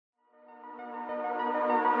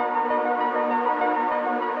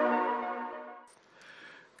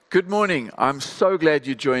Good morning. I'm so glad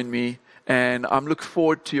you joined me, and I'm looking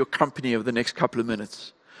forward to your company over the next couple of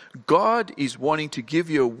minutes. God is wanting to give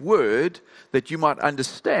you a word that you might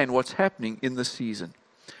understand what's happening in this season.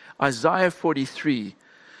 Isaiah 43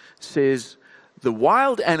 says, "The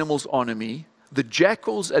wild animals honor me, the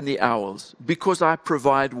jackals and the owls, because I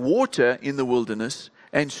provide water in the wilderness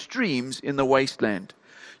and streams in the wasteland,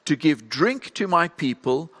 to give drink to my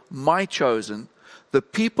people, my chosen, the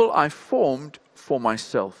people I formed for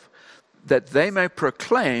myself, that they may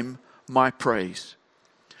proclaim my praise."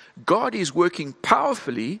 God is working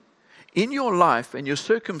powerfully in your life and your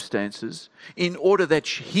circumstances in order that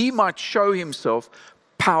He might show Himself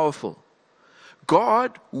powerful.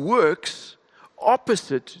 God works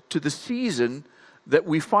opposite to the season that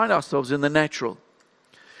we find ourselves in the natural.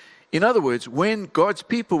 In other words, when God's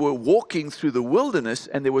people were walking through the wilderness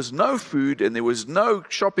and there was no food and there was no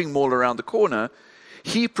shopping mall around the corner,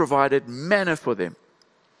 He provided manna for them.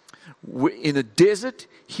 In a desert,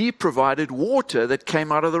 He provided water that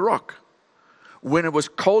came out of the rock. When it was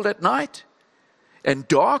cold at night and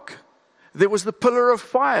dark, there was the pillar of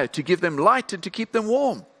fire to give them light and to keep them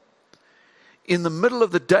warm. In the middle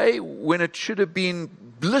of the day, when it should have been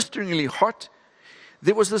blisteringly hot,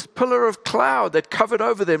 there was this pillar of cloud that covered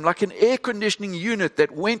over them like an air conditioning unit that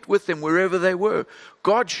went with them wherever they were.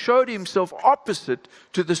 God showed Himself opposite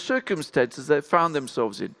to the circumstances they found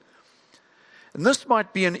themselves in. And this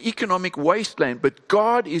might be an economic wasteland, but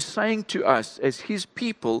God is saying to us as His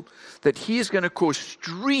people that He is going to cause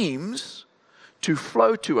streams to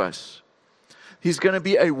flow to us. He's going to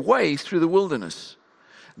be a way through the wilderness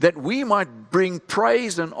that we might bring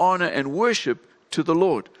praise and honor and worship to the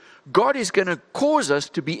Lord. God is going to cause us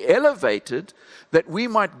to be elevated that we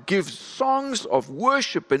might give songs of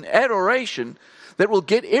worship and adoration that will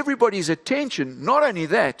get everybody's attention. Not only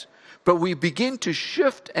that, but we begin to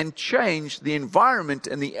shift and change the environment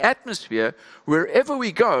and the atmosphere wherever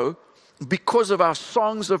we go because of our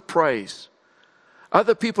songs of praise.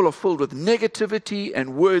 Other people are filled with negativity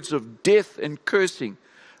and words of death and cursing.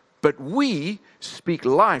 But we speak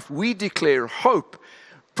life. We declare hope,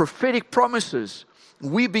 prophetic promises.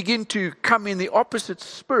 We begin to come in the opposite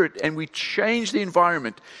spirit and we change the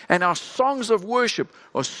environment. And our songs of worship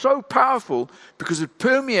are so powerful because it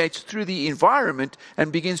permeates through the environment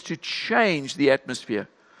and begins to change the atmosphere.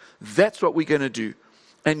 That's what we're going to do.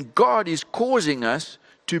 And God is causing us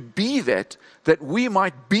to be that we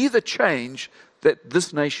might be the change that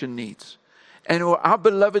this nation needs. And our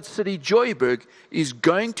beloved city, Joyburg, is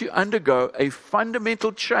going to undergo a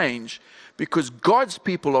fundamental change because God's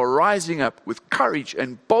people are rising up with courage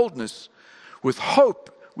and boldness, with hope,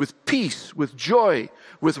 with peace, with joy,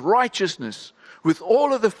 with righteousness, with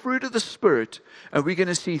all of the fruit of the Spirit. And we're going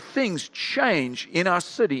to see things change in our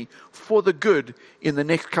city for the good in the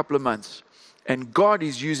next couple of months. And God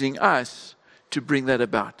is using us to bring that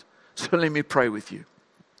about. So let me pray with you.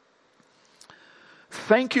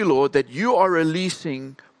 Thank you, Lord, that you are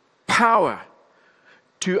releasing power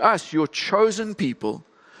to us, your chosen people,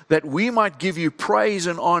 that we might give you praise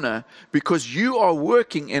and honor because you are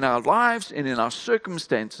working in our lives and in our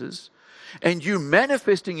circumstances, and you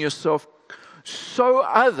manifesting yourself so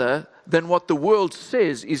other than what the world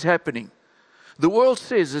says is happening. The world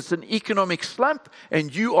says it's an economic slump,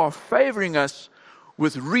 and you are favoring us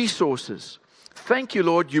with resources. Thank you,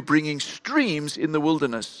 Lord, you're bringing streams in the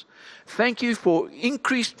wilderness. Thank you for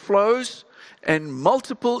increased flows and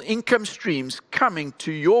multiple income streams coming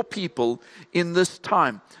to your people in this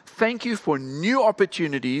time. Thank you for new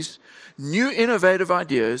opportunities, new innovative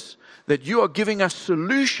ideas, that you are giving us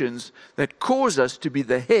solutions that cause us to be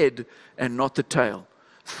the head and not the tail.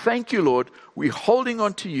 Thank you, Lord. We're holding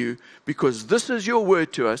on to you because this is your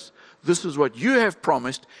word to us. This is what you have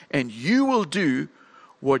promised, and you will do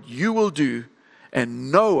what you will do,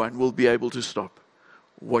 and no one will be able to stop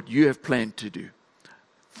what you have planned to do.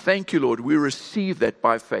 Thank you, Lord. We receive that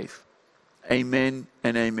by faith. Amen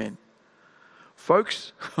and amen.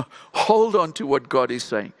 Folks, hold on to what God is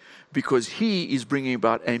saying because He is bringing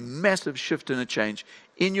about a massive shift and a change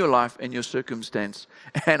in your life and your circumstance.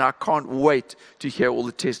 And I can't wait to hear all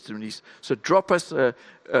the testimonies. So drop us a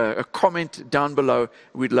comment down below.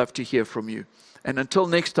 We'd love to hear from you. And until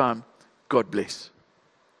next time, God bless.